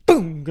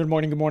Good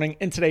morning, good morning.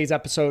 In today's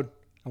episode,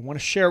 I want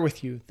to share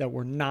with you that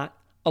we're not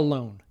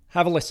alone.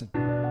 Have a listen.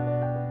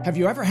 Have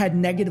you ever had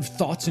negative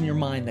thoughts in your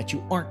mind that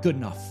you aren't good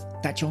enough,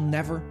 that you'll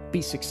never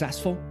be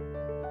successful?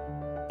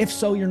 If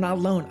so, you're not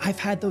alone. I've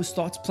had those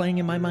thoughts playing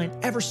in my mind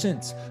ever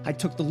since I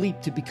took the leap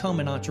to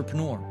become an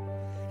entrepreneur.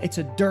 It's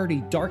a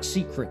dirty, dark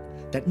secret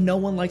that no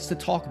one likes to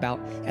talk about,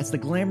 as the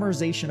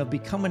glamorization of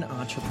becoming an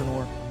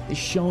entrepreneur is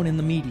shown in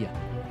the media.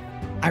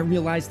 I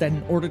realized that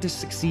in order to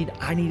succeed,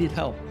 I needed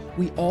help.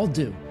 We all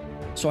do.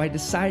 So I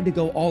decided to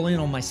go all in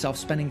on myself,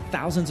 spending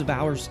thousands of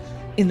hours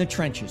in the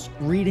trenches,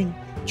 reading,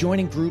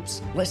 joining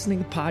groups,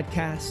 listening to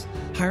podcasts,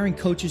 hiring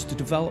coaches to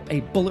develop a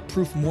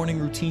bulletproof morning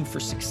routine for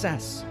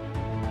success.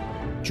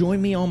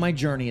 Join me on my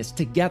journey as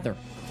together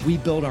we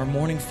build our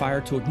morning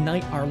fire to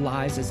ignite our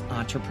lives as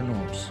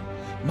entrepreneurs.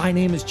 My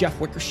name is Jeff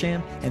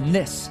Wickersham, and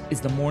this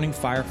is the Morning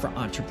Fire for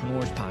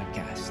Entrepreneurs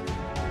podcast.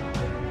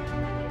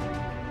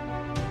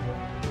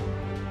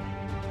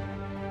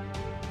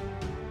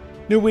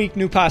 New week,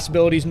 new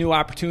possibilities, new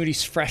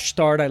opportunities, fresh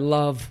start. I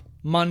love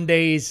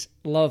Mondays,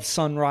 love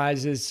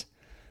sunrises,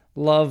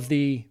 love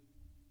the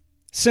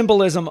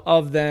symbolism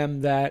of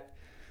them, that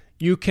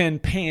you can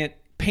paint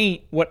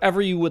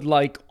whatever you would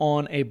like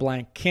on a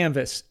blank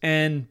canvas.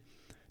 And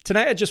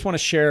tonight I just want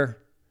to share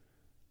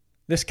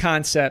this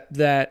concept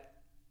that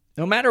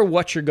no matter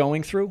what you're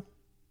going through,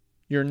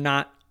 you're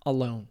not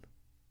alone.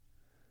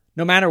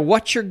 No matter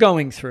what you're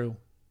going through,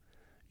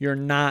 you're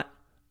not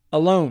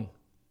alone.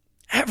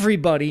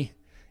 Everybody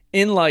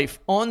in life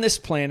on this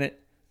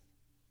planet,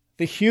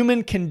 the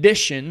human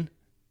condition,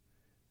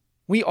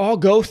 we all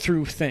go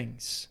through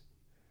things.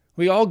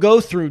 We all go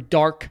through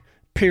dark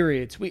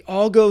periods. We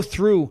all go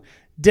through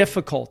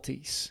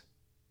difficulties.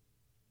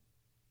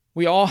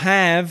 We all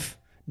have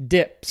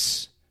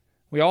dips.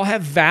 We all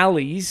have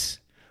valleys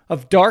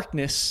of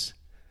darkness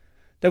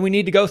that we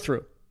need to go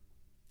through.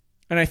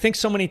 And I think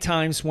so many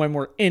times when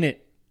we're in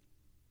it,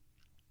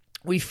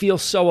 we feel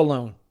so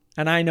alone.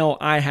 And I know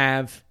I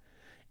have,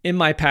 in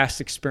my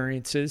past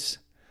experiences,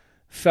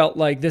 felt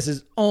like this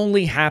is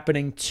only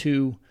happening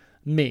to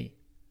me,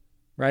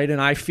 right?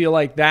 And I feel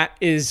like that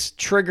is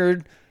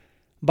triggered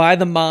by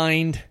the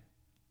mind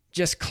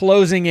just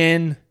closing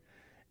in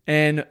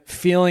and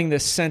feeling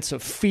this sense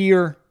of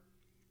fear.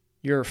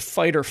 Your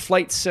fight or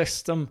flight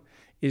system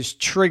is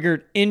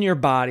triggered in your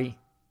body,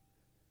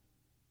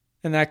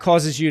 and that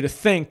causes you to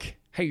think,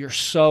 hey, you're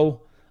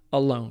so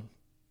alone.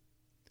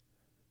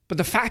 But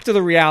the fact of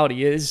the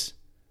reality is,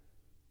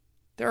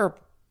 there are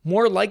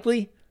more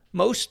likely,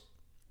 most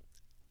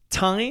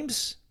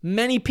times,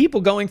 many people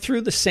going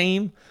through the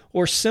same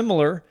or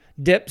similar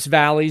dips,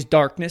 valleys,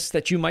 darkness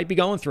that you might be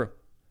going through.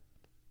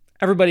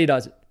 Everybody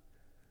does it.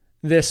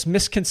 This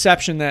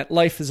misconception that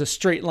life is a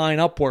straight line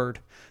upward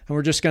and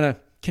we're just going to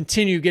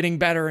continue getting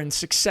better and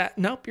success.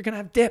 Nope, you're going to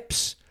have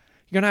dips.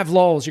 You're going to have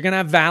lulls. You're going to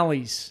have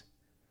valleys.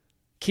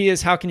 Key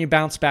is, how can you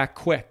bounce back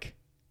quick?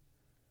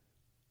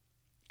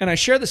 And I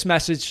share this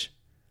message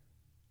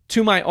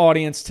to my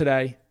audience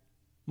today,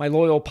 my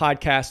loyal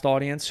podcast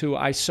audience, who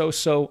I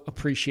so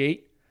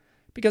appreciate,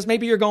 because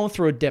maybe you're going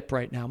through a dip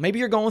right now. Maybe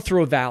you're going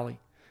through a valley,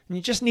 and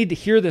you just need to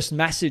hear this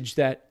message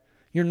that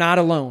you're not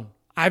alone.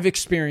 I've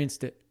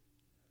experienced it.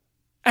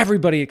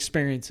 Everybody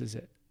experiences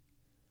it.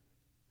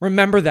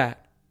 Remember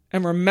that.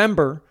 And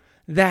remember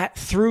that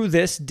through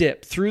this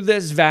dip, through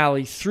this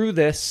valley, through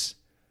this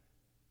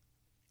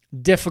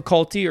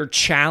difficulty or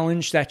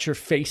challenge that you're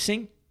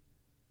facing,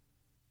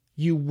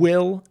 you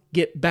will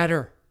get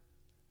better.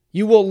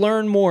 You will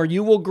learn more.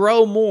 You will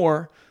grow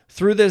more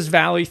through this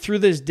valley, through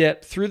this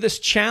dip, through this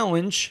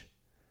challenge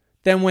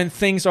than when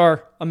things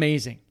are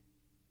amazing.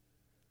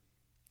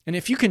 And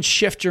if you can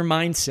shift your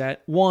mindset,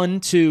 1,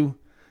 to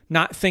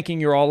not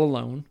thinking you're all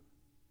alone.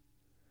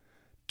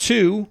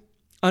 2,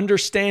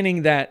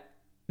 understanding that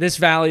this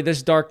valley,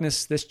 this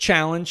darkness, this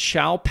challenge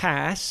shall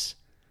pass.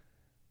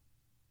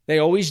 They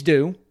always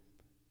do.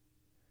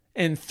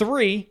 And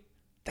 3,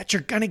 that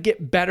you're going to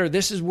get better.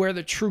 This is where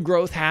the true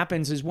growth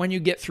happens, is when you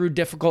get through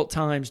difficult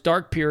times,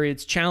 dark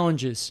periods,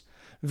 challenges,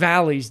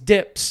 valleys,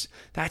 dips.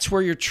 That's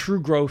where your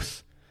true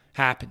growth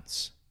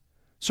happens.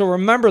 So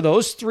remember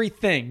those 3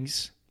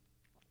 things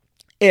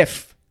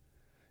if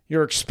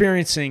you're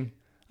experiencing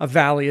a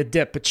valley, a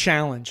dip, a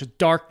challenge, a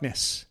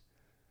darkness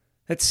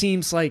that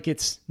seems like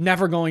it's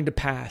never going to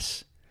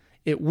pass.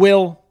 It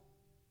will.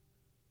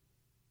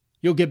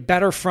 You'll get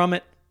better from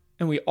it.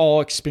 And we all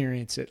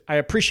experience it. I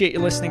appreciate you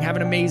listening. Have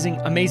an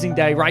amazing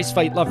day. Rise,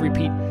 fight, love,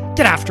 repeat.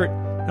 Get after it.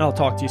 And I'll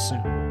talk to you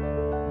soon.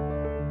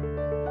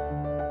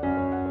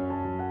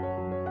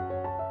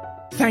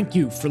 Thank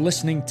you for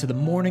listening to the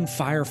Morning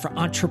Fire for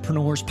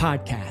Entrepreneurs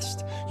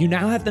podcast. You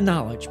now have the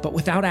knowledge, but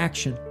without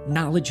action,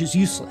 knowledge is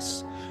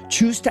useless.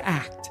 Choose to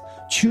act.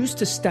 Choose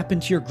to step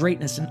into your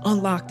greatness and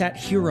unlock that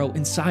hero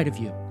inside of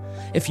you.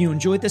 If you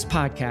enjoyed this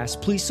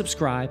podcast, please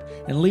subscribe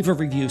and leave a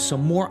review so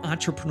more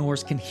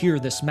entrepreneurs can hear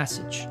this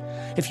message.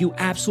 If you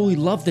absolutely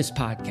love this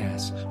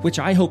podcast, which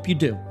I hope you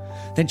do,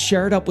 then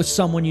share it up with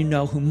someone you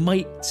know who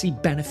might see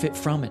benefit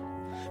from it.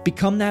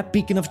 Become that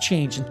beacon of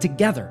change, and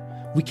together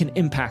we can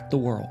impact the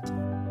world.